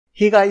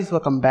Hey guys,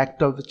 welcome back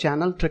to the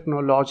channel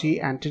Technology,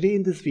 and today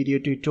in this video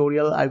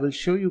tutorial I will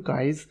show you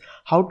guys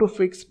how to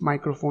fix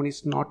microphone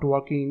is not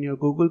working in your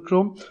Google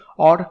Chrome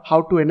or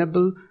how to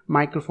enable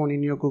microphone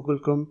in your Google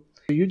Chrome.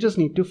 You just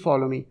need to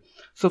follow me.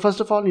 So first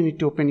of all, you need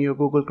to open your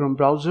Google Chrome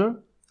browser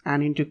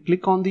and you need to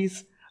click on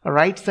this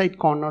right side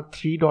corner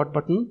 3-dot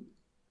button,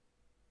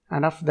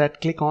 and after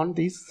that click on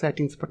this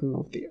settings button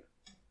over there.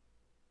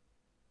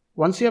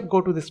 Once you have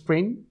go to the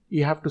screen,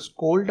 you have to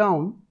scroll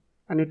down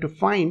and you have to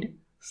find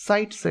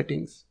site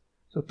settings.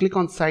 So click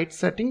on site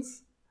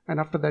settings, and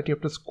after that you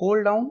have to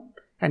scroll down,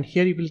 and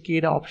here you will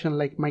get an option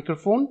like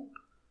microphone.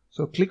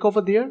 So click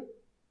over there,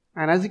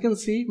 and as you can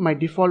see my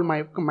default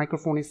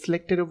microphone is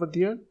selected over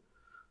there.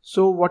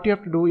 So what you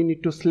have to do, you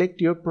need to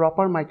select your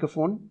proper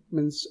microphone,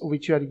 means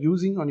which you are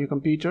using on your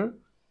computer.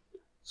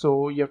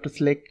 So you have to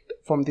select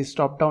from this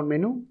drop down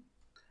menu,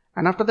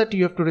 and after that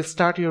you have to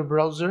restart your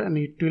browser and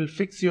it will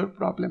fix your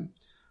problem.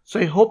 So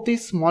I hope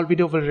this small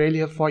video will really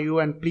help for you,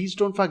 and please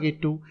don't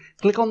forget to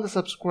click on the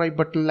subscribe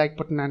button, like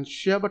button and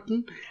share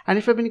button, and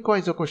if you have any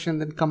queries or questions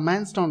then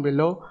comments down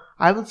below.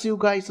 I will see you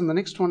guys in the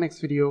next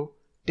video.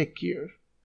 Take care.